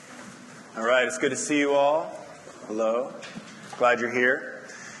All right, it's good to see you all. Hello. Glad you're here.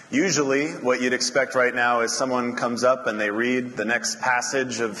 Usually, what you'd expect right now is someone comes up and they read the next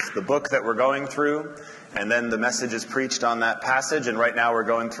passage of the book that we're going through, and then the message is preached on that passage. And right now we're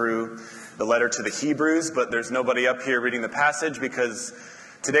going through the letter to the Hebrews, but there's nobody up here reading the passage because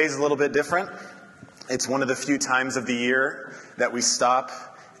today's a little bit different. It's one of the few times of the year that we stop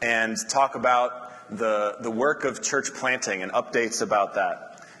and talk about the work of church planting and updates about that.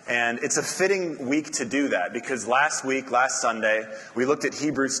 And it's a fitting week to do that because last Sunday, we looked at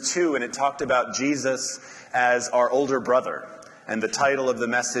Hebrews 2 and it talked about Jesus as our older brother. And the title of the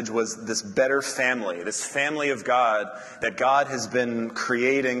message was this better family, this family of God that God has been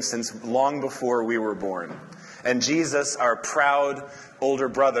creating since long before we were born. And Jesus, our proud older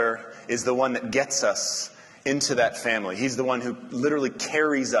brother, is the one that gets us into that family. He's the one who literally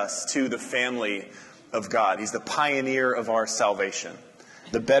carries us to the family of God. He's the pioneer of our salvation.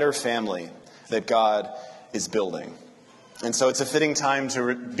 The better family that God is building. And so it's a fitting time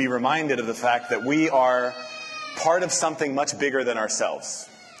to be reminded of the fact that we are part of something much bigger than ourselves.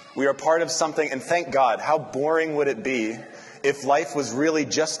 We are part of something, and thank God, how boring would it be if life was really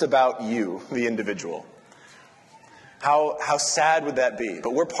just about you, the individual? How sad would that be?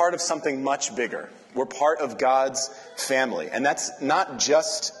 But we're part of something much bigger. We're part of God's family. And that's not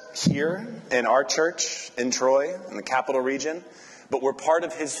just here in our church in Troy, in the capital region, but we're part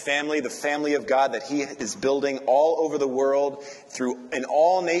of His family, the family of God that He is building all over the world, in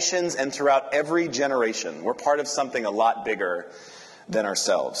all nations and throughout every generation. We're part of something a lot bigger than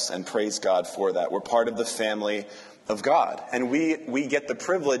ourselves, and praise God for that. We're part of the family of God, and we get the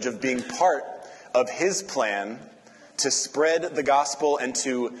privilege of being part of His plan to spread the gospel and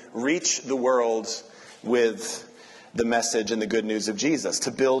to reach the world with the message and the good news of Jesus,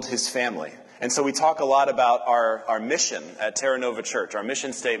 to build His family. And so we talk a lot about our mission at Terra Nova Church. Our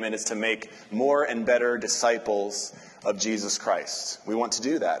mission statement is to make more and better disciples of Jesus Christ. We want to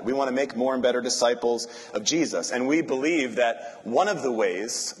do that. We want to make more and better disciples of Jesus. And we believe that one of the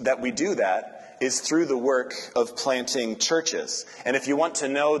ways that we do that is through the work of planting churches. And if you want to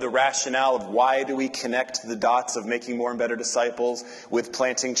know the rationale of why do we connect the dots of making more and better disciples with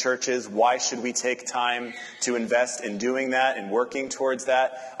planting churches, why should we take time to invest in doing that and working towards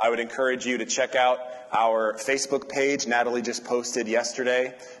that, I would encourage you to check out our Facebook page. Natalie just posted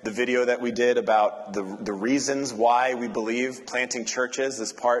yesterday the video that we did about the reasons why we believe planting churches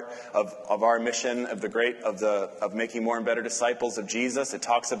is part of our mission of making more and better disciples of Jesus. It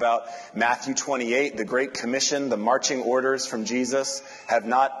talks about Matthew 28, the Great Commission, the marching orders from Jesus have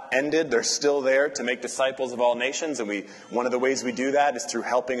not ended. They're still there to make disciples of all nations. And one of the ways we do that is through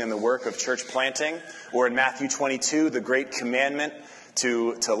helping in the work of church planting. Or in Matthew 22, the Great Commandment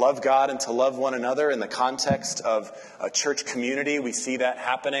to love God and to love one another in the context of a church community. We see that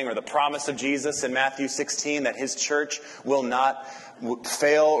happening. Or the promise of Jesus in Matthew 16 that His church will not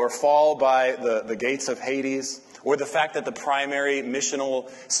fail or fall by the gates of Hades. Or the fact that the primary missional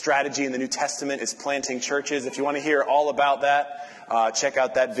strategy in the New Testament is planting churches. If you want to hear all about that, check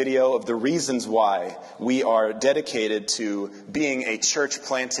out that video of the reasons why we are dedicated to being a church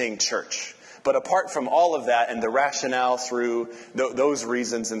planting church. But apart from all of that and the rationale through those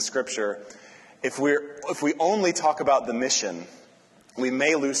reasons in Scripture, if we only talk about the mission, we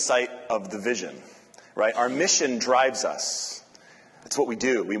may lose sight of the vision, right? Our mission drives us. It's what we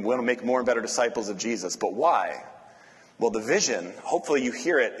do. We want to make more and better disciples of Jesus. But why? Well, the vision, hopefully you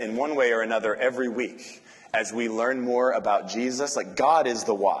hear it in one way or another every week as we learn more about Jesus. Like, God is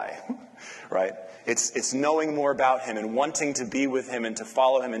the why, right? It's knowing more about Him and wanting to be with Him and to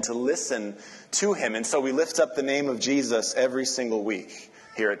follow Him and to listen to Him. And so we lift up the name of Jesus every single week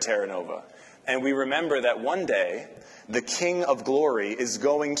here at Terra Nova. And we remember that one day the King of Glory is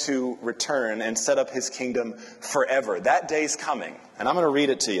going to return and set up His kingdom forever. That day's coming. And I'm going to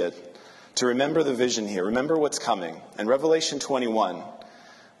read it to you to remember the vision here. Remember what's coming. In Revelation 21,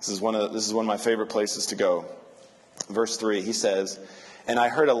 this is one of my favorite places to go. Verse 3, he says, "And I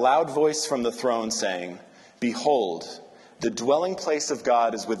heard a loud voice from the throne saying, 'Behold, the dwelling place of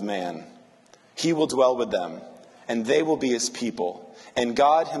God is with man. He will dwell with them, and they will be His people, and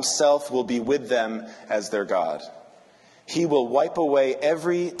God Himself will be with them as their God. He will wipe away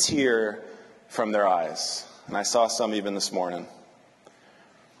every tear from their eyes.'" And I saw some even this morning.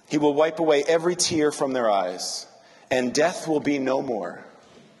 "He will wipe away every tear from their eyes, and death will be no more.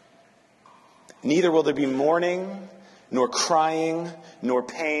 Neither will there be mourning, nor crying, nor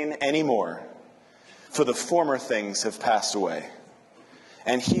pain anymore, for the former things have passed away.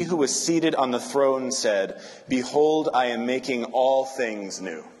 And He who was seated on the throne said, 'Behold, I am making all things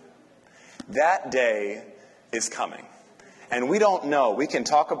new.'" That day is coming. And we don't know. We can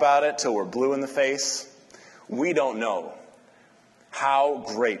talk about it till we're blue in the face. We don't know how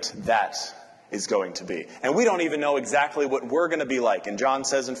great that is going to be. And we don't even know exactly what we're going to be like. And John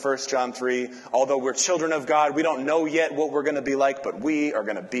says in 1 John 3, although we're children of God, we don't know yet what we're going to be like, but we are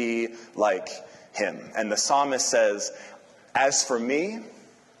going to be like him. And the psalmist says, as for me,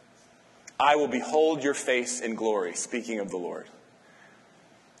 I will behold your face in glory, speaking of the Lord.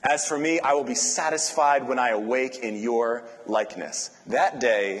 As for me, I will be satisfied when I awake in your likeness. That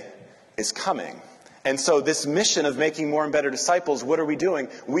day is coming. And so this mission of making more and better disciples, what are we doing?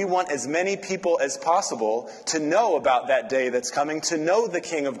 We want as many people as possible to know about that day that's coming, to know the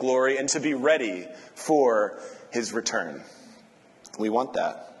King of Glory, and to be ready for his return. We want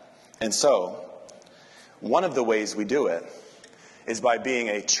that. And so, one of the ways we do it is by being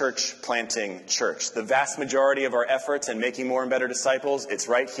a church-planting church. The vast majority of our efforts in making more and better disciples, it's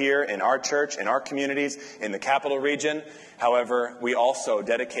right here in our church, in our communities, in the capital region. However, we also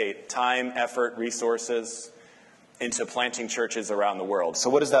dedicate time, effort, resources into planting churches around the world. So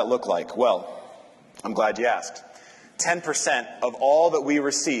what does that look like? Well, I'm glad you asked. 10% of all that we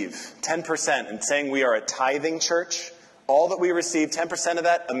receive, 10%, and saying we are a tithing church, all that we receive, 10% of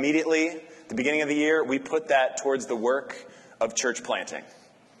that immediately, at the beginning of the year, we put that towards the work of church planting.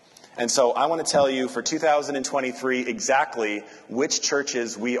 And so I want to tell you for 2023 exactly which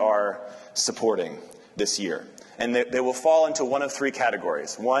churches we are supporting this year. And they will fall into one of three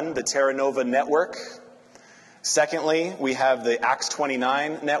categories. One, the Terra Nova Network. Secondly, we have the Acts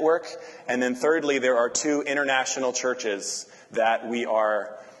 29 Network. And then thirdly, there are two international churches that we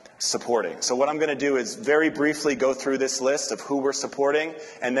are supporting. So what I'm going to do is very briefly go through this list of who we're supporting,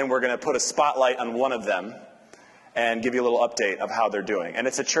 and then we're going to put a spotlight on one of them and give you a little update of how they're doing. And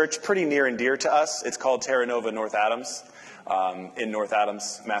it's a church pretty near and dear to us. It's called Terra Nova North Adams, in North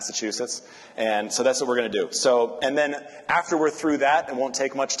Adams, Massachusetts. And so that's what we're going to do. So, and then after we're through that, it won't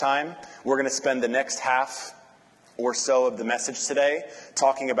take much time, we're going to spend the next half or so of the message today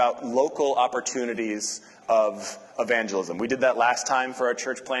talking about local opportunities of evangelism. We did that last time for our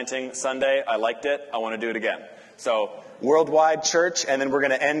church planting Sunday. I liked it. I want to do it again. So, worldwide church, and then we're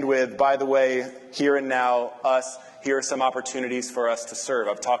going to end with, by the way, here and now, us. Here are some opportunities for us to serve.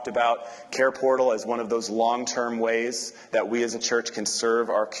 I've talked about Care Portal as one of those long-term ways that we as a church can serve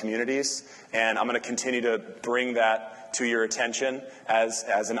our communities, and I'm going to continue to bring that to your attention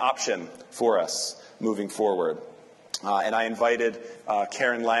as an option for us moving forward. And I invited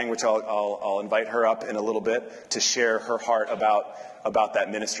Karen Lang, which I'll invite her up in a little bit, to share her heart about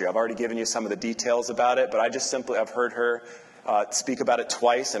that ministry. I've already given you some of the details about it, but I've heard her speak about it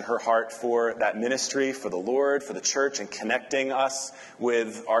twice, and her heart for that ministry, for the Lord, for the church, and connecting us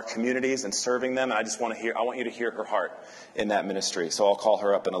with our communities and serving them. And I want you to hear her heart in that ministry. So I'll call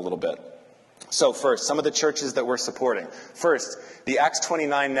her up in a little bit. So first, some of the churches that we're supporting. First, the Acts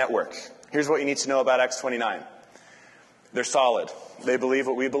 29 Network. Here's what you need to know about Acts 29. They're solid. They believe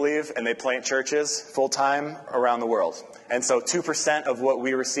what we believe, and they plant churches full-time around the world. And so 2% of what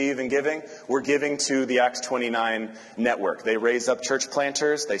we receive in giving, we're giving to the Acts 29 network. They raise up church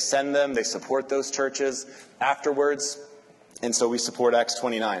planters, they send them, they support those churches afterwards, and so we support Acts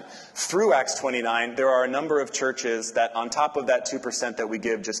 29. Through Acts 29, there are a number of churches that on top of that 2% that we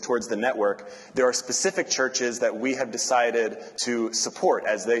give just towards the network, there are specific churches that we have decided to support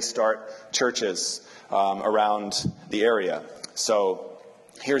as they start churches around the area. So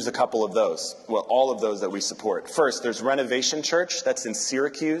here's a couple of those. Well, all of those that we support. First, there's Renovation Church. That's in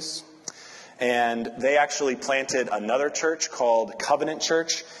Syracuse. And they actually planted another church called Covenant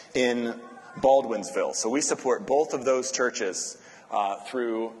Church in Baldwinsville. So we support both of those churches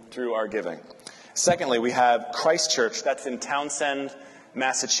through our giving. Secondly, we have Christ Church. That's in Townsend,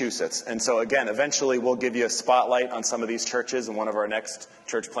 Massachusetts. And so again, eventually we'll give you a spotlight on some of these churches in one of our next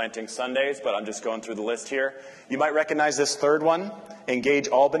church planting Sundays, but I'm just going through the list here. You might recognize this third one, Engage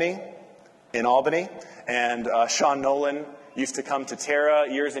Albany, in Albany. And Sean Nolan used to come to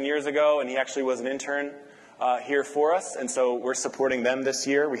Terra years and years ago, and he actually was an intern here for us. And so we're supporting them this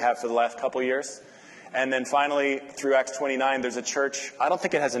year. We have for the last couple years. And then finally, through Acts 29, there's a church. I don't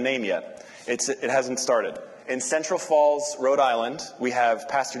think it has a name yet. It hasn't started. In Central Falls, Rhode Island, we have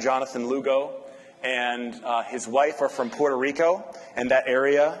Pastor Jonathan Lugo, and his wife are from Puerto Rico, and that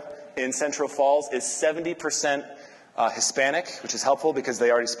area in Central Falls is 70% Hispanic, which is helpful because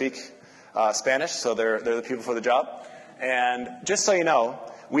they already speak Spanish, so they're the people for the job. And just so you know,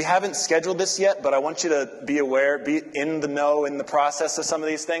 we haven't scheduled this yet, but I want you to be aware, be in the know in the process of some of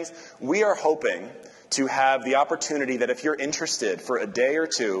these things. We are hoping to have the opportunity that if you're interested for a day or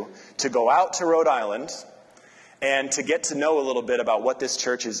two to go out to Rhode Island and to get to know a little bit about what this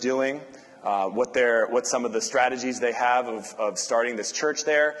church is doing, what some of the strategies they have of starting this church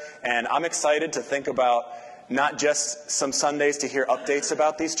there. And I'm excited to think about not just some Sundays to hear updates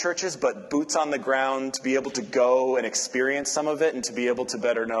about these churches, but boots on the ground to be able to go and experience some of it and to be able to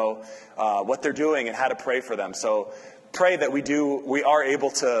better know what they're doing and how to pray for them. So pray that we are able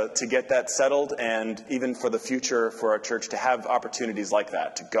to get that settled, and even for the future for our church to have opportunities like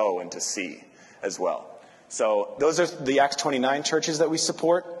that, to go and to see as well. So those are the Acts 29 churches that we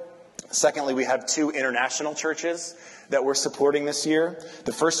support. Secondly, we have 2 international churches that we're supporting this year.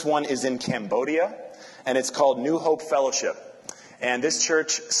 The first one is in Cambodia, and it's called New Hope Fellowship. And this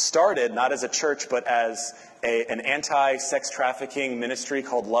church started not as a church, but as an anti-sex trafficking ministry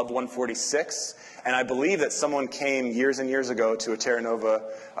called Love 146. And I believe that someone came years and years ago to a Terra Nova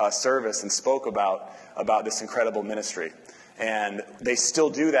service and spoke about this incredible ministry. And they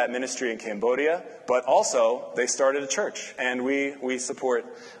still do that ministry in Cambodia, but also they started a church. And we support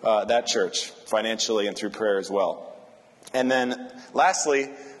that church financially and through prayer as well. And then lastly,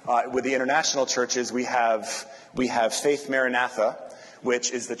 with the international churches, we have Faith Maranatha,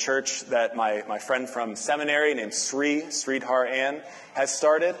 which is the church that my friend from seminary named Sridhar Ann has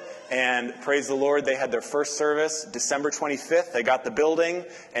started. And praise the Lord, they had their first service December 25th. They got the building,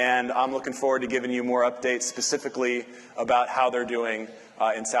 and I'm looking forward to giving you more updates specifically about how they're doing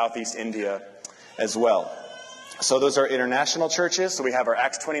in Southeast India as well. So those are international churches. So we have our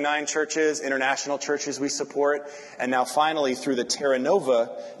Acts 29 churches, international churches we support. And now finally, through the Terra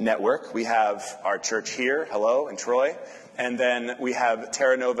Nova network, we have our church here, hello, in Troy. And then we have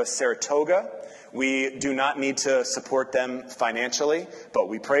Terra Nova Saratoga. We do not need to support them financially, but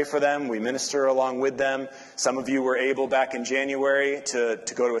we pray for them. We minister along with them. Some of you were able back in January to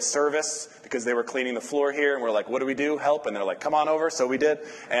go to a service because they were cleaning the floor here. And we're like, what do we do? Help. And they're like, come on over. So we did.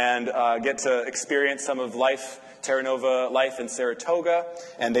 And get to experience some of Terra Nova life in Saratoga.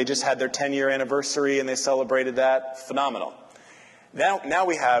 And they just had their 10-year anniversary and they celebrated that. Phenomenal. Now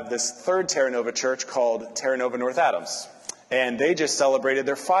we have this third Terra Nova church called Terra Nova North Adams. And they just celebrated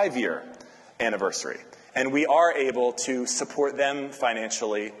their 5-year anniversary. And we are able to support them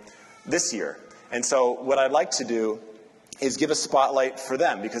financially this year. And so what I'd like to do is give a spotlight for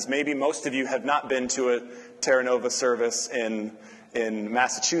them, because maybe most of you have not been to a Terra Nova service in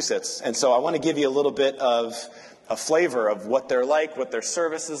Massachusetts. And so I want to give you a little bit of a flavor of what they're like, what their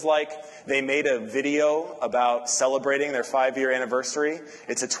service is like. They made a video about celebrating their 5-year anniversary.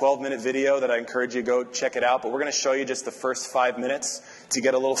 It's a 12-minute video that I encourage you to go check it out. But we're going to show you just the first 5 minutes to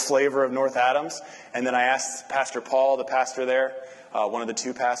get a little flavor of North Adams. And then I asked Pastor Paul, the pastor there, one of the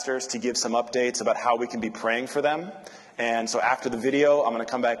 2 pastors, to give some updates about how we can be praying for them. And so after the video, I'm going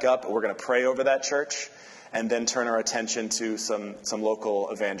to come back up and we're going to pray over that church and then turn our attention to some local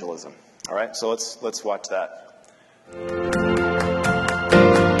evangelism. All right, so let's watch that.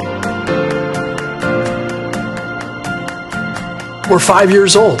 We're 5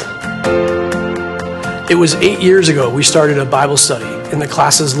 years old. It was 8 years ago we started a Bible study in the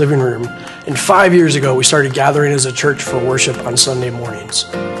class's living room, and 5 years ago we started gathering as a church for worship on Sunday mornings.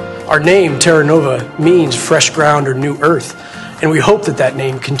 Our name, Terra Nova, means fresh ground or new earth, and we hope that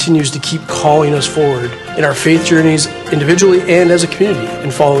name continues to keep calling us forward in our faith journeys individually and as a community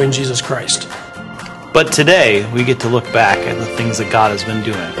in following Jesus Christ. But today, we get to look back at the things that God has been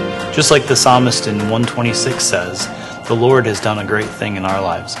doing. Just like the psalmist in 126 says, the Lord has done a great thing in our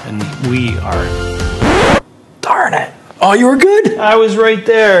lives, and we are... Darn it. Oh, you were good? I was right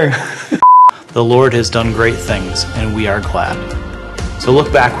there. The Lord has done great things, and we are glad. So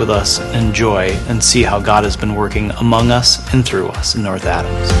look back with us, enjoy, and see how God has been working among us and through us in North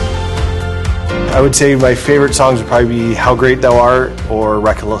Adams. I would say my favorite songs would probably be How Great Thou Art or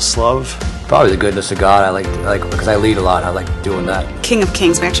Reckless Love. Probably the goodness of God. I like because I lead a lot. I like doing that. King of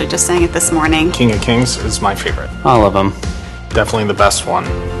Kings. We actually just sang it this morning. King of Kings is my favorite. I love him. Definitely the best one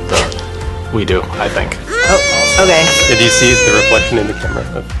that we do, I think. Oh, okay. Did you see the reflection in the camera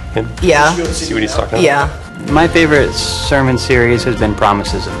of him? Yeah. See what he's talking about? Yeah. My favorite sermon series has been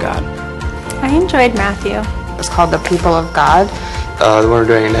Promises of God. I enjoyed Matthew. It's called The People of God. The one we're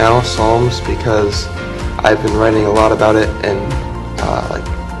doing now, Psalms, because I've been writing a lot about it in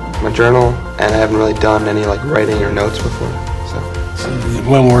my journal, and I haven't really done any writing or notes before. So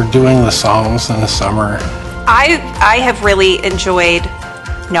when we're doing the Psalms in the summer, I have really enjoyed.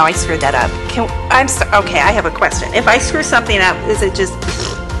 No, I screwed that up. Okay, I have a question. If I screw something up, is it just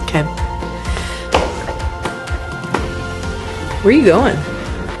okay? Where are you going?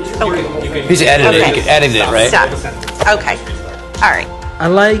 He's edited it. You can edit it, right? Stop. Okay. All right. I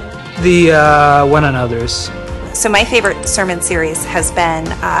like the One Another's. So my favorite sermon series has been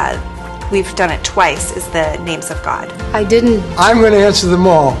we've done it twice, is the names of God. I didn't. I'm going to answer them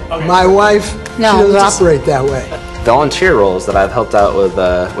all. My wife, she doesn't operate that way. Volunteer roles that I've helped out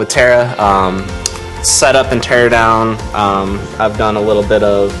with Tara, set up and tear down. I've done a little bit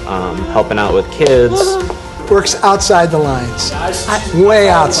of helping out with kids. Works outside the lines. Way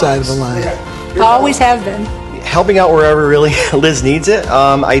outside of the line. Always have been. Helping out wherever really Liz needs it.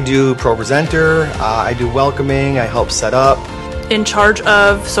 I do pro presenter, I do welcoming, I help set up. In charge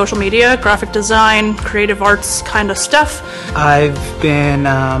of social media, graphic design, creative arts kind of stuff. I've been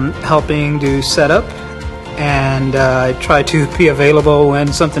helping do setup, and I try to be available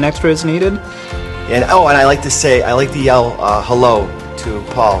when something extra is needed. And I like to yell hello to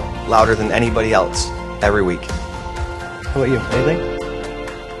Paul louder than anybody else every week. How about you? Anything?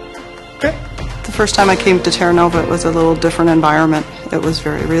 Okay. The first time I came to Terra Nova, it was a little different environment. It was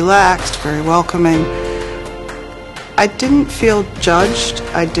very relaxed, very welcoming. I didn't feel judged.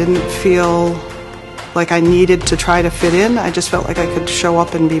 I didn't feel like I needed to try to fit in. I just felt like I could show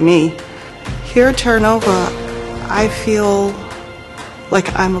up and be me. Here at Terra Nova, I feel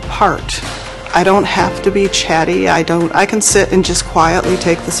like I'm a part. I don't have to be chatty. I can sit and just quietly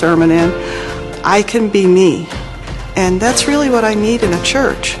take the sermon in. I can be me. And that's really what I need in a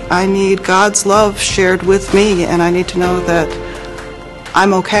church. I need God's love shared with me, and I need to know that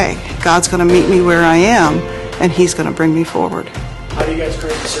I'm okay. God's going to meet me where I am, and He's going to bring me forward. How do you guys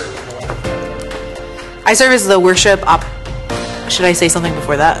currently serve? I serve as the worship Should I say something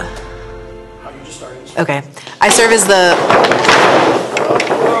before that? How you just started? Okay. I serve as the...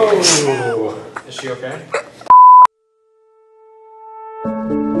 Oh. Is she okay?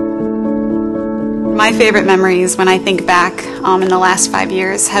 My favorite memories when I think back in the last 5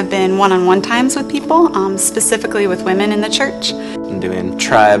 years have been one-on-one times with people, specifically with women in the church. I'm doing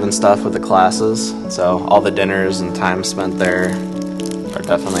tribe and stuff with the classes, so all the dinners and time spent there are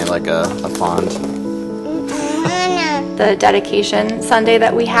definitely like a fond. The dedication Sunday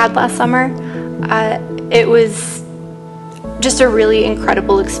that we had last summer, it was just a really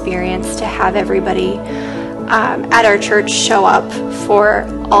incredible experience to have everybody at our church show up for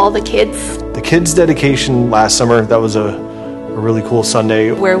all the kids. The kids' dedication last summer, that was a really cool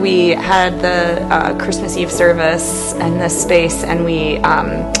Sunday. Where we had the Christmas Eve service in this space, and we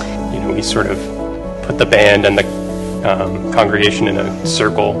we sort of put the band and the congregation in a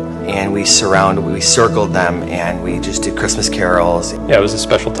circle. And we circled them, and we just did Christmas carols. Yeah, it was a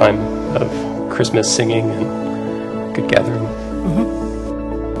special time of Christmas singing and good gathering.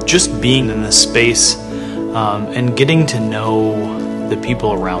 Mm-hmm. Just being in this space and getting to know the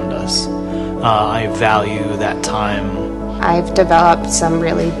people around us. I value that time. I've developed some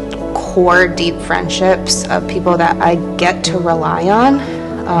really core, deep friendships of people that I get to rely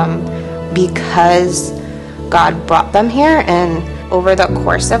on because God brought them here. And over the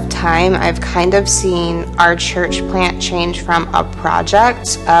course of time, I've kind of seen our church plant change from a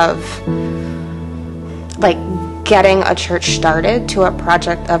project of like getting a church started to a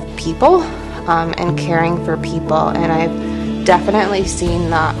project of people and caring for people. And I've definitely seen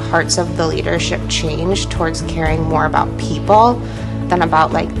the hearts of the leadership change towards caring more about people than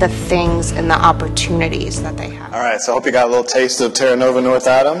about like the things and the opportunities that they have. All right, so I hope you got a little taste of Terra Nova North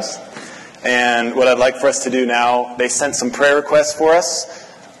Adams. And what I'd like for us to do now, they sent some prayer requests for us.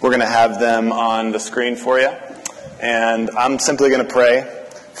 We're going to have them on the screen for you. And I'm simply going to pray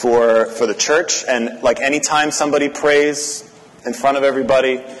for the church. And like anytime somebody prays in front of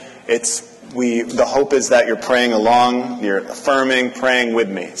everybody, the hope is that you're praying along, you're affirming, praying with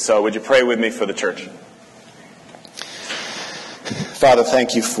me. So would you pray with me for the church? Father,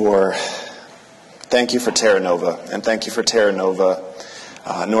 thank you for Terra Nova, and thank you for Terra Nova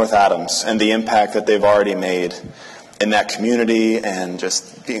North Adams and the impact that they've already made in that community, and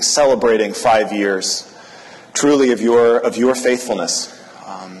just celebrating 5 years truly of your faithfulness.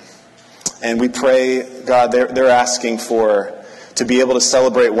 And we pray, God, they're asking to be able to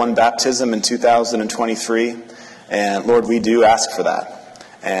celebrate one baptism in 2023, and Lord, we do ask for that.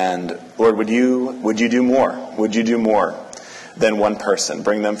 And Lord, would you do more? Would you do more than one person?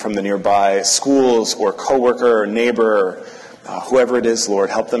 Bring them from the nearby schools or coworker or neighbor, whoever it is, Lord,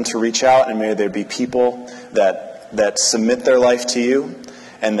 help them to reach out, and may there be people that submit their life to you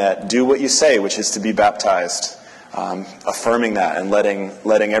and that do what you say, which is to be baptized, affirming that and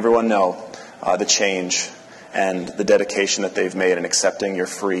letting everyone know the change and the dedication that they've made in accepting your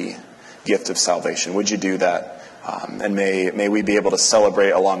free gift of salvation. Would you do that? And may we be able to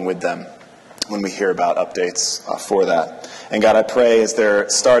celebrate along with them when we hear about updates for that. And God, I pray as they're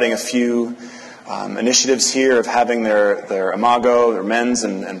starting a few initiatives here of having their Imago, their men's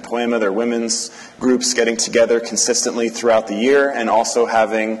and Poema, their women's groups getting together consistently throughout the year, and also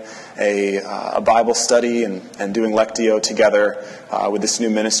having a Bible study and doing Lectio together with this new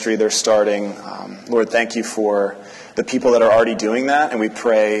ministry they're starting. Lord, thank you for the people that are already doing that, and we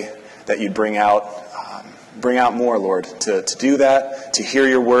pray that you'd bring out more, Lord, to do that, to hear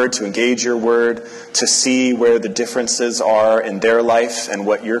your word, to engage your word, to see where the differences are in their life and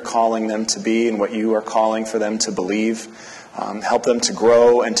what you're calling them to be and what you are calling for them to believe. Help them to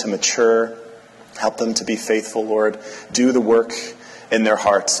grow and to mature. Help them to be faithful, Lord. Do the work in their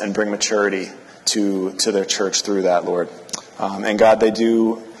hearts and bring maturity to their church through that, Lord. And God,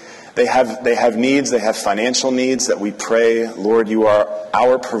 they have needs, they have financial needs that we pray, Lord, you are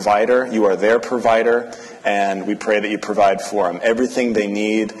our provider, you are their provider, and we pray that you provide for them everything they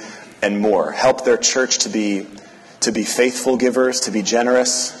need and more. Help their church to be faithful givers, to be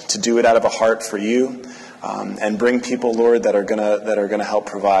generous, to do it out of a heart for you, and bring people, Lord, that are gonna help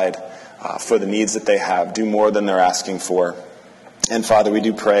provide for the needs that they have. Do more than they're asking for. And Father, we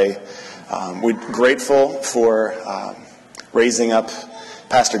do pray. We're grateful for raising up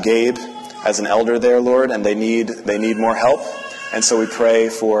Pastor Gabe as an elder there, Lord, and they need more help. And so we pray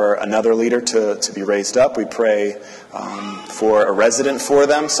for another leader to be raised up. We pray for a resident for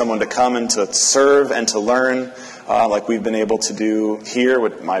them, someone to come and to serve and to learn like we've been able to do here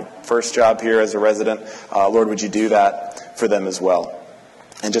with my first job here as a resident. Lord, would you do that for them as well?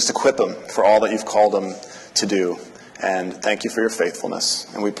 And just equip them for all that you've called them to do. And thank you for your faithfulness.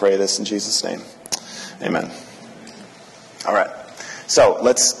 And we pray this in Jesus' name. Amen. All right. So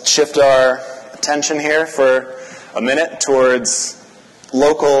let's shift our attention here for a minute towards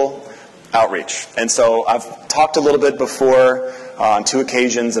local outreach. And so I've talked a little bit before on 2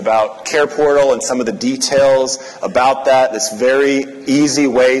 occasions about Care Portal and some of the details about that, this very easy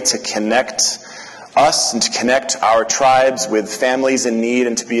way to connect us and to connect our tribes with families in need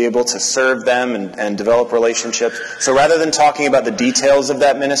and to be able to serve them and develop relationships. So rather than talking about the details of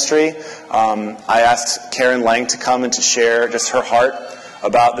that ministry, I asked Karen Lang to come and to share just her heart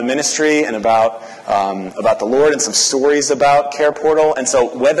about the ministry and about the Lord and some stories about Care Portal. And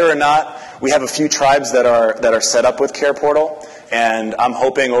so whether or not we have a few tribes that are set up with Care Portal, and I'm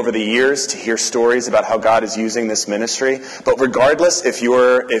hoping over the years to hear stories about how God is using this ministry. But regardless, if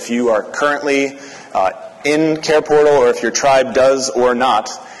you are currently in Care Portal or if your tribe does or not,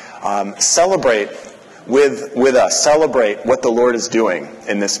 celebrate with us. Celebrate what the Lord is doing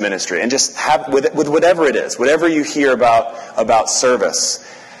in this ministry, and just have with whatever it is, whatever you hear about service,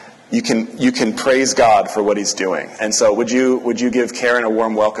 you can praise God for what He's doing. And so, would you give Karen a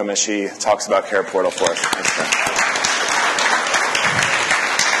warm welcome as she talks about Care Portal for us?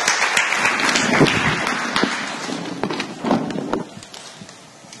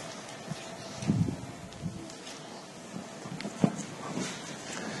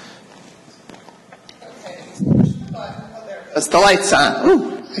 The light's on.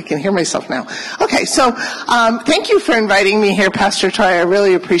 Ooh, I can hear myself now. Okay, so thank you for inviting me here, Pastor Troy. I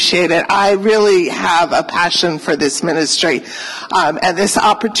really appreciate it. I really have a passion for this ministry and this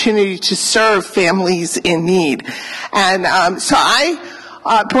opportunity to serve families in need. And so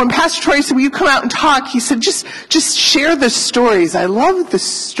when Pastor Troy said, will you come out and talk? He said, just share the stories. I love the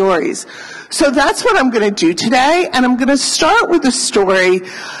stories. So that's what I'm going to do today, and I'm going to start with a story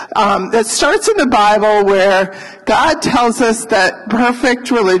that starts in the Bible where God tells us that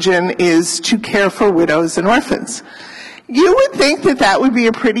perfect religion is to care for widows and orphans. You would think that would be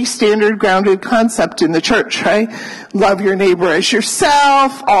a pretty standard, grounded concept in the church, right? Love your neighbor as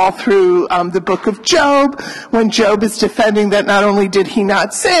yourself, all through the book of Job, when Job is defending that not only did he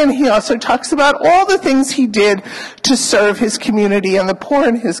not sin, he also talks about all the things he did to serve his community and the poor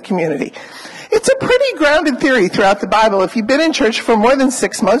in his community. It's a pretty grounded theory throughout the Bible. If you've been in church for more than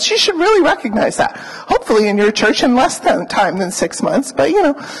 6 months, you should really recognize that. Hopefully in your church in less time than 6 months, but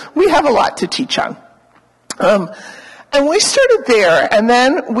we have a lot to teach on. And we started there, and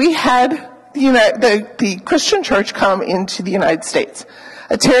then we had the Christian church come into the United States,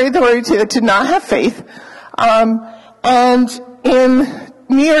 a territory that did not have faith, and in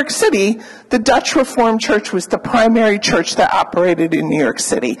New York City, the Dutch Reformed Church was the primary church that operated in New York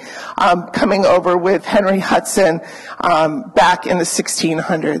City, coming over with Henry Hudson back in the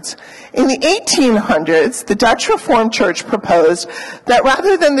 1600s. In the 1800s, the Dutch Reformed Church proposed that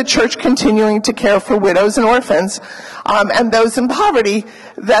rather than the church continuing to care for widows and orphans and those in poverty,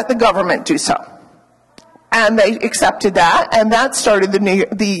 that the government do so. And they accepted that, and that started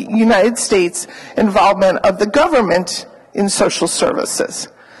the United States involvement of the government in social services.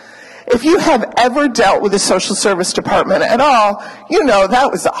 If you have ever dealt with the social service department at all, you know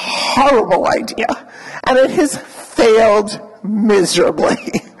that was a horrible idea. And it has failed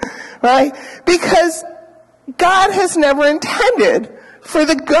miserably, right? Because God has never intended for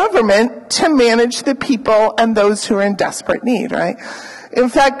the government to manage the people and those who are in desperate need, right? In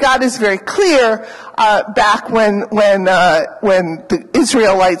fact, God is very clear back when the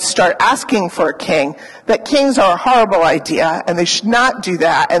Israelites start asking for a king, that kings are a horrible idea, and they should not do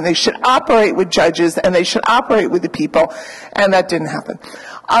that, and they should operate with judges, and they should operate with the people, and that didn't happen.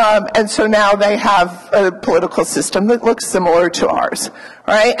 And so now they have a political system that looks similar to ours,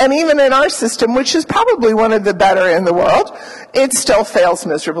 right? And even in our system, which is probably one of the better in the world, it still fails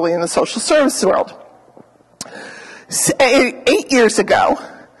miserably in the social service world. 8 years ago,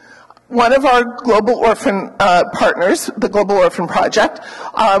 one of our global orphan partners, the Global Orphan Project,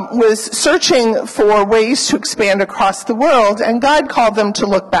 was searching for ways to expand across the world, and God called them to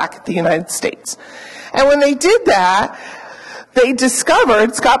look back at the United States. And when they did that, they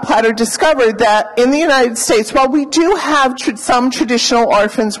discovered, Scott Platter discovered, that in the United States, while we do have some traditional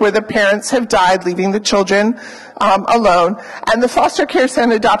orphans where the parents have died, leaving the children alone, and the foster care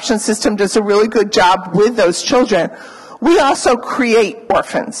and adoption system does a really good job with those children, we also create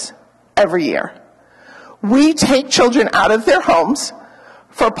orphans every year. We take children out of their homes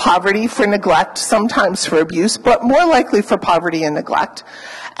for poverty, for neglect, sometimes for abuse, but more likely for poverty and neglect.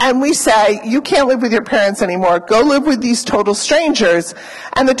 And we say, you can't live with your parents anymore, go live with these total strangers.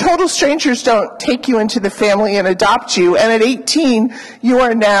 And the total strangers don't take you into the family and adopt you, and at 18, you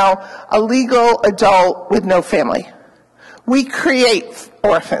are now a legal adult with no family. We create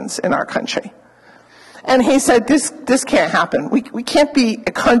orphans in our country. And he said, this can't happen. We can't be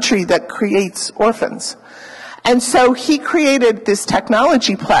a country that creates orphans. And so he created this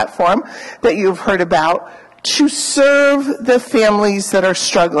technology platform that you've heard about to serve the families that are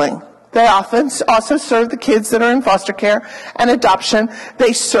struggling. They often also serve the kids that are in foster care and adoption.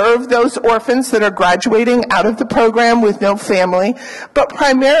 They serve those orphans that are graduating out of the program with no family. But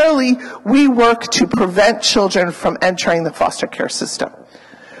primarily, we work to prevent children from entering the foster care system.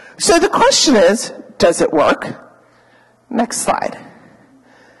 So the question is, does it work? Next slide.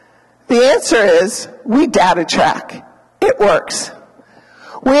 The answer is, we data track. It works.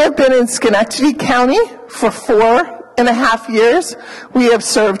 We have been in Schenectady County for 4.5 years. We have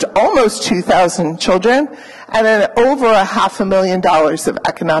served almost 2,000 children and over $500,000 of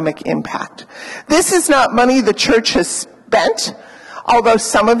economic impact. This is not money the church has spent, although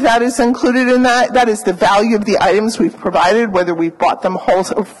some of that is included in that. That is the value of the items we've provided, whether we've bought them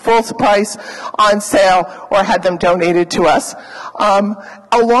full price, on sale, or had them donated to us,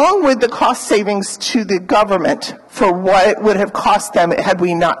 along with the cost savings to the government for what it would have cost them had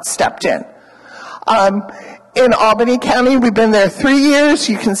we not stepped in. In Albany County, we've been there 3 years.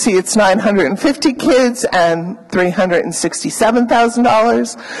 You can see it's 950 kids and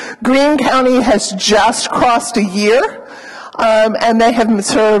 $367,000. Greene County has just crossed a year. And they have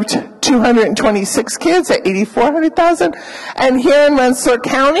served 226 kids at $8,400,000. And here in Rensselaer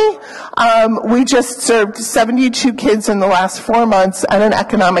County, we just served 72 kids in the last 4 months at an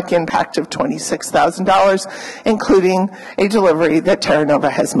economic impact of $26,000, including a delivery that Terra Nova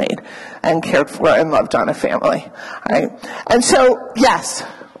has made and cared for and loved on a family. Right? And so, yes,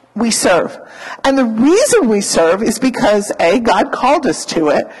 we serve. And the reason we serve is because, A, God called us to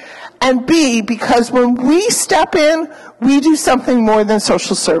it, and B, because when we step in, we do something more than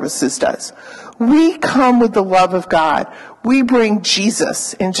social services does. We come with the love of God. We bring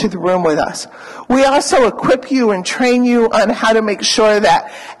Jesus into the room with us. We also equip you and train you on how to make sure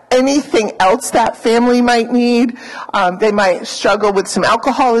that anything else that family might need, they might struggle with some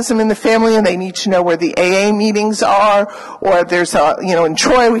alcoholism in the family and they need to know where the AA meetings are, or there's in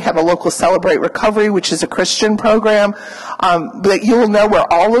Troy we have a local Celebrate Recovery, which is a Christian program, but you'll know where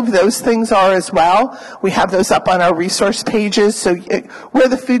all of those things are as well. We have those up on our resource pages, so where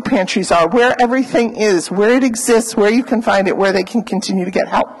the food pantries are, where everything is, where it exists, where you can find it, where they can continue to get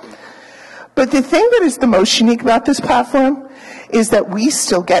help. But the thing that is the most unique about this platform is that we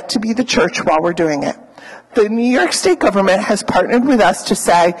still get to be the church while we're doing it. The New York State government has partnered with us to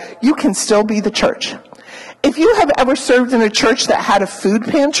say, you can still be the church. If you have ever served in a church that had a food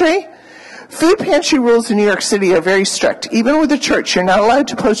pantry rules in New York City are very strict. Even with the church, you're not allowed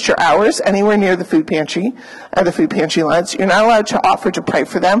to post your hours anywhere near the food pantry lines. You're not allowed to offer to pray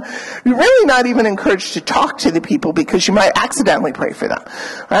for them. You're really not even encouraged to talk to the people because you might accidentally pray for them,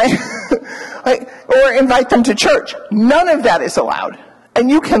 right? Or invite them to church. None of that is allowed. And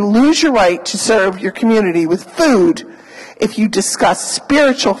you can lose your right to serve your community with food if you discuss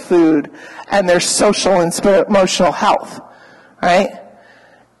spiritual food and their social and emotional health, right?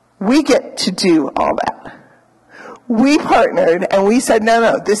 We get to do all that. We partnered and we said,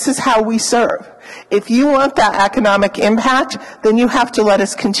 no, this is how we serve. If you want that economic impact, then you have to let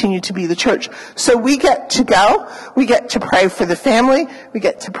us continue to be the church. So we get to go, we get to pray for the family, we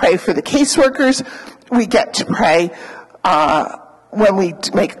get to pray for the caseworkers, we get to pray when we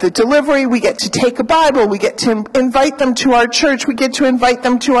make the delivery, we get to take a Bible, we get to invite them to our church, we get to invite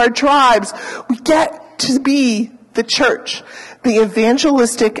them to our tribes, we get to be the church. The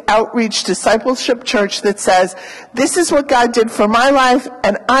evangelistic outreach discipleship church that says, this is what God did for my life,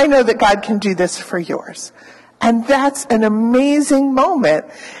 and I know that God can do this for yours. And that's an amazing moment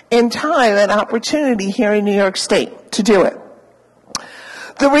in time and opportunity here in New York State to do it.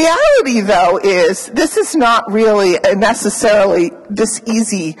 The reality, though, is this is not really necessarily this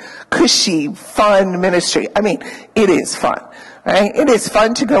easy, cushy, fun ministry. I mean, it is fun, right? It is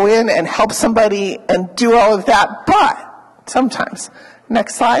fun to go in and help somebody and do all of that, but sometimes.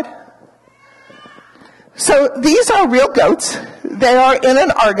 Next slide. So these are real goats. They are in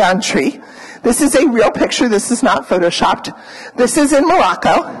an argan tree. This is a real picture. This is not photoshopped. This is in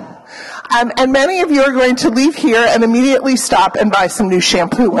Morocco. And many of you are going to leave here and immediately stop and buy some new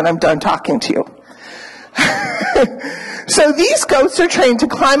shampoo when I'm done talking to you. So these goats are trained to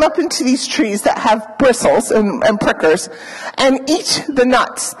climb up into these trees that have bristles and prickers and eat the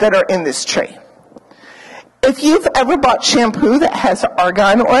nuts that are in this tree. If you've ever bought shampoo that has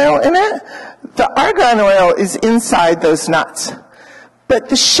argan oil in it, the argan oil is inside those nuts. But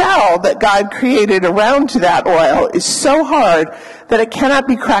the shell that God created around that oil is so hard that it cannot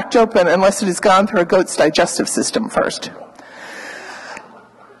be cracked open unless it has gone through a goat's digestive system first.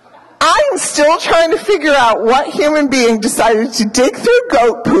 I'm still trying to figure out what human being decided to dig through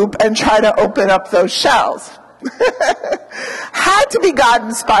goat poop and try to open up those shells. Had to be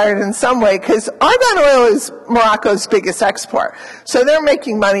God-inspired in some way, because argan oil is Morocco's biggest export. So they're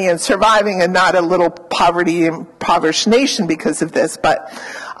making money and surviving and not a little impoverished nation because of this. But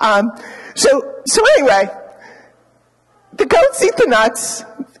so anyway, the goats eat the nuts.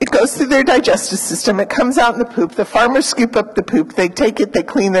 It goes through their digestive system. It comes out in the poop. The farmers scoop up the poop. They take it. They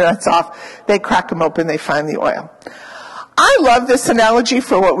clean the nuts off. They crack them open. They find the oil. I love this analogy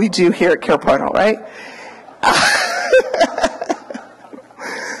for what we do here at Care Portal, right?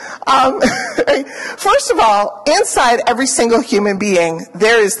 First of all, inside every single human being,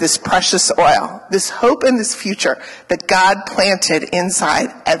 there is this precious oil, this hope and this future that God planted inside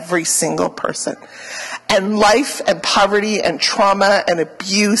every single person. And life and poverty and trauma and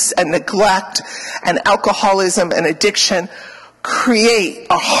abuse and neglect and alcoholism and addiction create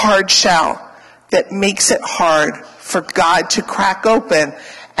a hard shell that makes it hard for God to crack open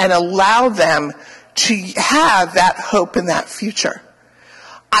and allow them to have that hope and that future.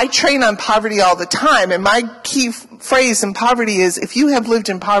 I train on poverty all the time, and my key phrase in poverty is, if you have lived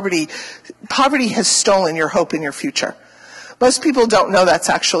in poverty, poverty has stolen your hope and your future. Most people don't know that's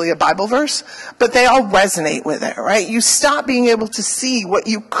actually a Bible verse, but they all resonate with it, right? You stop being able to see what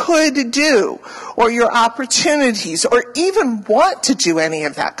you could do, or your opportunities, or even want to do any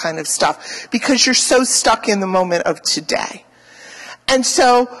of that kind of stuff, because you're so stuck in the moment of today. And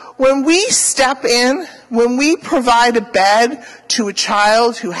so when we step in, when we provide a bed to a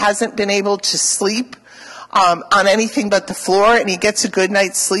child who hasn't been able to sleep on anything but the floor, and he gets a good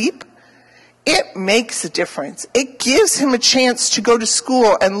night's sleep, it makes a difference. It gives him a chance to go to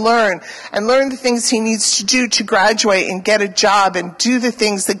school and learn the things he needs to do to graduate and get a job and do the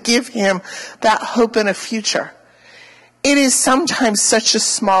things that give him that hope and a future. It is sometimes such a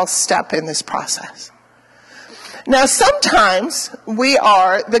small step in this process. Now, sometimes we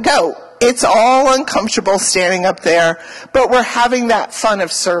are the goat. It's all uncomfortable standing up there, but we're having that fun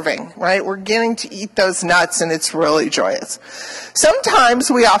of serving, right? We're getting to eat those nuts, and it's really joyous. Sometimes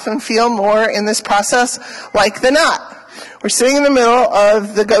we often feel more in this process like the nut. We're sitting in the middle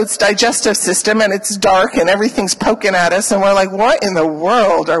of the goat's digestive system, and it's dark, and everything's poking at us, and we're like, what in the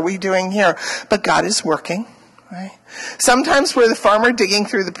world are we doing here? But God is working. Right? Sometimes we're the farmer digging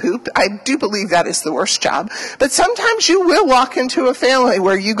through the poop. I do believe that is the worst job. But sometimes you will walk into a family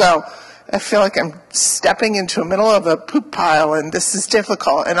where you go, I feel like I'm stepping into the middle of a poop pile, and this is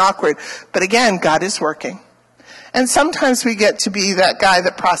difficult and awkward. But again, God is working. And sometimes we get to be that guy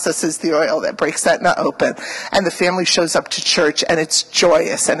that processes the oil, that breaks that nut open, and the family shows up to church, and it's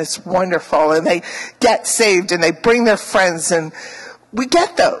joyous, and it's wonderful, and they get saved, and they bring their friends, and we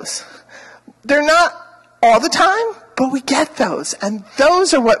get those. They're not all the time, but we get those. And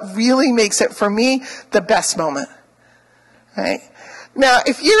those are what really makes it, for me, the best moment. Right? Now,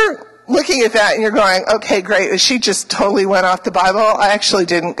 if you're looking at that and you're going, okay, great. She just totally went off the Bible. I actually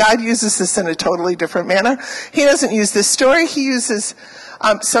didn't. God uses this in a totally different manner. He doesn't use this story. He uses,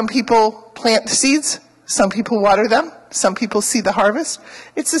 some people plant seeds. Some people water them. Some people see the harvest.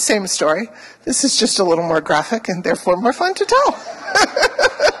 It's the same story. This is just a little more graphic and therefore more fun to tell.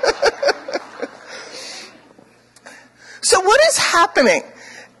 So what is happening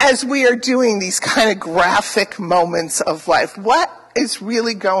as we are doing these kind of graphic moments of life? What is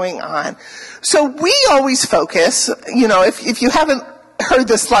really going on? So we always focus, if you haven't heard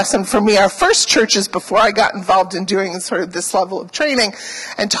this lesson from me, our first churches before I got involved in doing sort of this level of training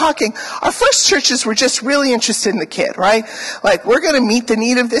and talking, our first churches were just really interested in the kid, right? Like, we're going to meet the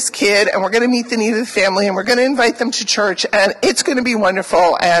need of this kid, and we're going to meet the need of the family, and we're going to invite them to church, and it's going to be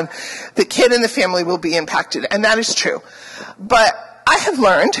wonderful, and the kid and the family will be impacted. And that is true. But I have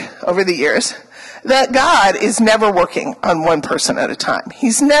learned over the years that God is never working on one person at a time.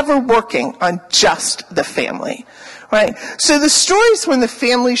 He's never working on just the family. Right? So the stories when the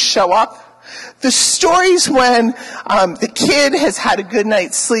families show up, the stories when the kid has had a good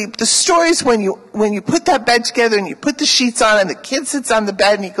night's sleep, the stories when you put that bed together and you put the sheets on and the kid sits on the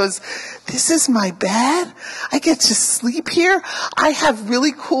bed and he goes, this is my bed? I get to sleep here? I have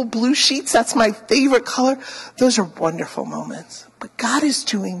really cool blue sheets. That's my favorite color. Those are wonderful moments. But God is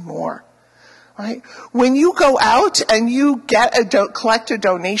doing more. Right? When you go out and you collect a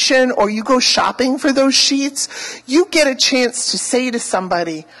donation or you go shopping for those sheets, you get a chance to say to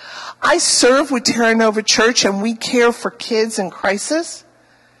somebody, I serve with Terra Nova Church and we care for kids in crisis.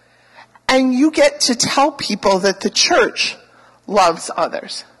 And you get to tell people that the church loves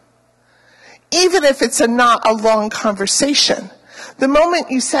others. Even if it's not a long conversation. The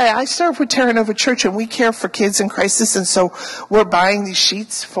moment you say, I serve with Terra Nova Church and we care for kids in crisis, and so we're buying these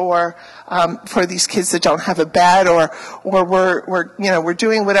sheets for these kids that don't have a bed, or we're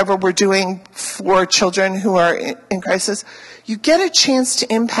doing whatever we're doing for children who are in crisis, you get a chance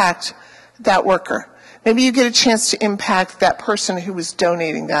to impact that worker. Maybe you get a chance to impact that person who was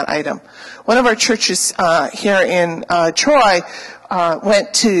donating that item. One of our churches here in Troy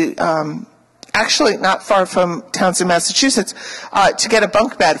went to actually not far from Townsend, Massachusetts, to get a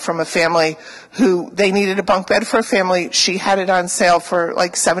bunk bed from a family who they needed a bunk bed for a family. She had it on sale for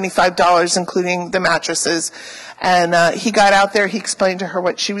like $75, including the mattresses. And he got out there, he explained to her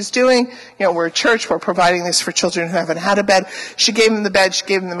what she was doing. We're a church, we're providing this for children who haven't had a bed. She gave him the bed, she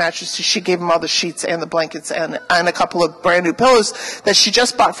gave him the mattresses, she gave him all the sheets and the blankets and a couple of brand new pillows that she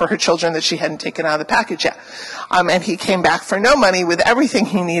just bought for her children that she hadn't taken out of the package yet. And he came back for no money with everything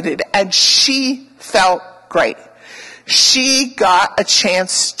he needed, and she felt great. She got a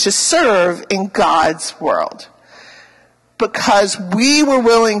chance to serve in God's world. Because we were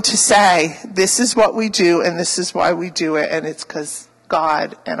willing to say, this is what we do and this is why we do it, and it's because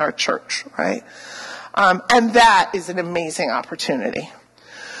God and our church, right? And that is an amazing opportunity.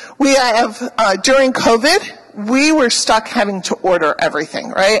 We have, during COVID, we were stuck having to order everything,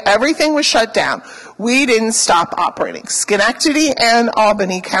 right? Everything was shut down. We didn't stop operating. Schenectady and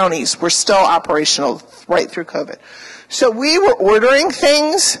Albany counties were still operational right through COVID. So we were ordering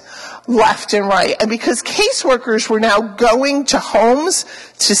things left and right. And because caseworkers were now going to homes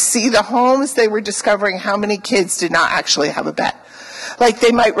to see the homes, they were discovering how many kids did not actually have a bed. Like,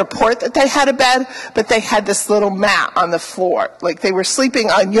 they might report that they had a bed, but they had this little mat on the floor. Like, they were sleeping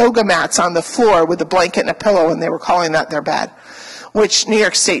on yoga mats on the floor with a blanket and a pillow, and they were calling that their bed, which New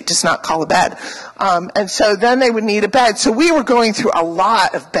York State does not call a bed. And so then they would need a bed. So we were going through a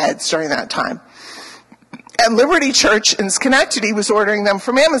lot of beds during that time. And Liberty Church in Schenectady was ordering them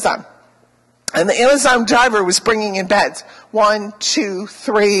from Amazon. And the Amazon driver was bringing in beds, 1, 2,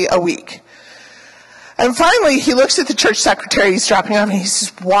 3 a week. And finally, he looks at the church secretary, he's dropping off, and he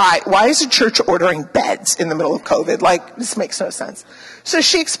says, why? Why is the church ordering beds in the middle of COVID? Like, this makes no sense. So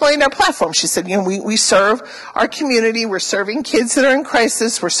she explained our platform. She said, we serve our community, we're serving kids that are in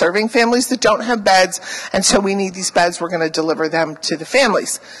crisis, we're serving families that don't have beds, and so we need these beds, we're going to deliver them to the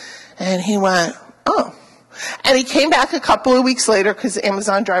families. And he went, oh. And he came back a couple of weeks later, because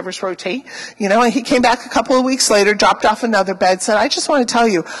Amazon drivers rotate, and he came back a couple of weeks later, dropped off another bed, said, I just want to tell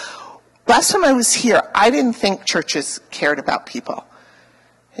you, last time I was here, I didn't think churches cared about people.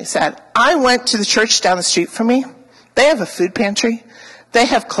 He said, I went to the church down the street from me. They have a food pantry. They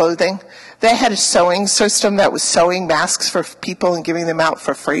have clothing. They had a sewing system that was sewing masks for people and giving them out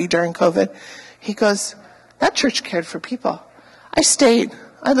for free during COVID. He goes, that church cared for people. I stayed.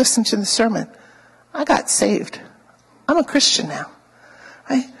 I listened to the sermon. I got saved. I'm a Christian now.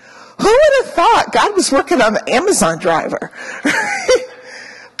 Right? Who would have thought God was working on the Amazon driver?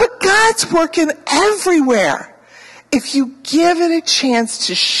 But God's working everywhere. if you give it a chance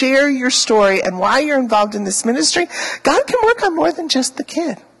to share your story and why you're involved in this ministry, God can work on more than just the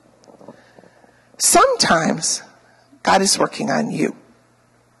kid. Sometimes God is working on you.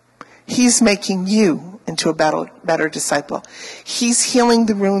 He's making you into a better disciple. He's healing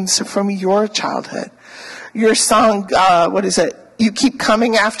the wounds from your childhood. Your song, what is it? You Keep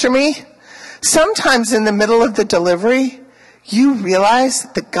Coming After Me. Sometimes in the middle of the delivery, you realize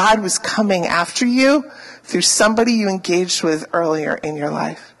that God was coming after you through somebody you engaged with earlier in your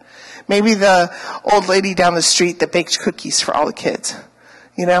life. Maybe the old lady down the street that baked cookies for all the kids,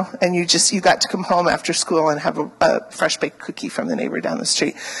 you know, and you got to come home after school and have a fresh baked cookie from the neighbor down the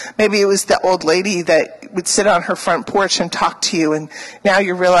street. Maybe it was the old lady that would sit on her front porch and talk to you, and now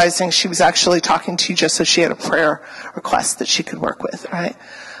you're realizing she was actually talking to you just so she had a prayer request that she could work with, right?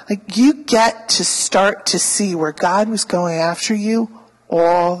 Like, you get to start to see where God was going after you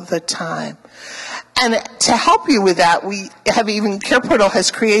all the time. And to help you with that, Care Portal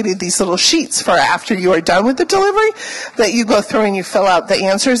has created these little sheets for after you are done with the delivery that you go through and you fill out the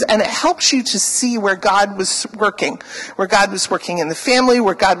answers, and it helps you to see where God was working in the family,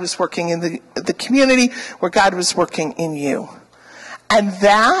 where God was working in the community, where God was working in you. And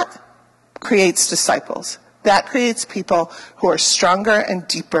that creates disciples. That creates people who are stronger and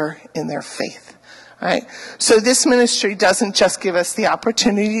deeper in their faith. Right? So this ministry doesn't just give us the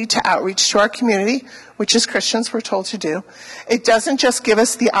opportunity to outreach to our community, which as Christians we're told to do. It doesn't just give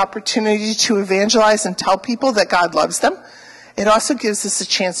us the opportunity to evangelize and tell people that God loves them. It also gives us a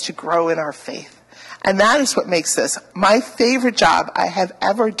chance to grow in our faith. And that is what makes this my favorite job I have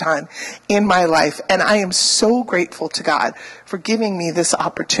ever done in my life. And I am so grateful to God for giving me this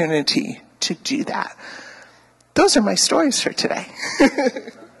opportunity to do that. Those are my stories for today.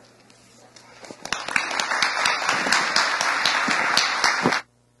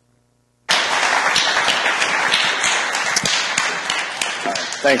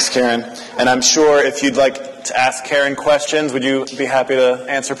 Thanks, Karen. And I'm sure if you'd like to ask Karen questions, would you be happy to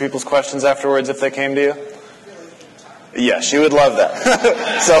answer people's questions afterwards if they came to you? Yeah, she would love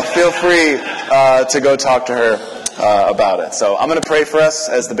that. So feel free to go talk to her about it. So I'm going to pray for us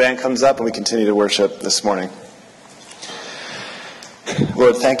as the band comes up and we continue to worship this morning.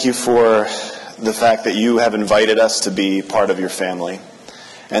 Lord, thank you for the fact that you have invited us to be part of your family,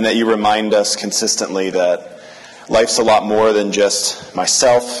 and that you remind us consistently that life's a lot more than just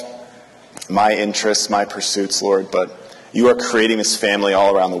myself, my interests, my pursuits, Lord, but you are creating this family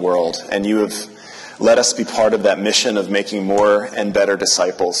all around the world, and you have let us be part of that mission of making more and better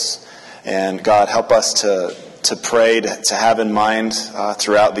disciples. And God, help us to pray, to have in mind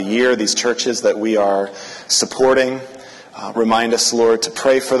throughout the year these churches that we are supporting. Remind us, Lord, to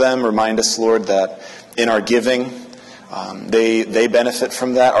pray for them. Remind us, Lord, that in our giving, they benefit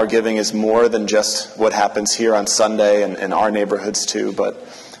from that. Our giving is more than just what happens here on Sunday and in our neighborhoods too, but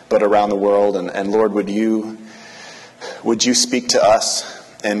around the world. And Lord, would you speak to us,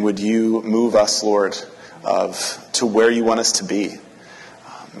 and would you move us, Lord, to where you want us to be,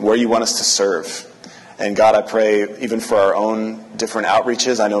 where you want us to serve. And God, I pray even for our own different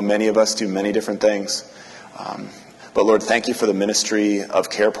outreaches. I know many of us do many different things. But Lord, thank you for the ministry of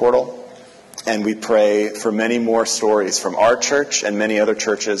Care Portal. And we pray for many more stories from our church and many other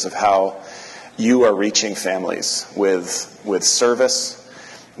churches of how you are reaching families with service,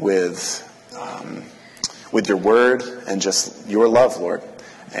 with your word, and just your love, Lord.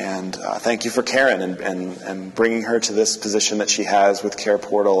 And thank you for Karen and bringing her to this position that she has with Care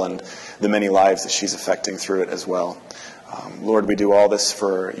Portal and the many lives that she's affecting through it as well. Lord, we do all this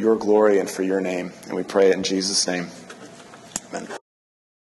for your glory and for your name, and we pray it in Jesus' name. Amen.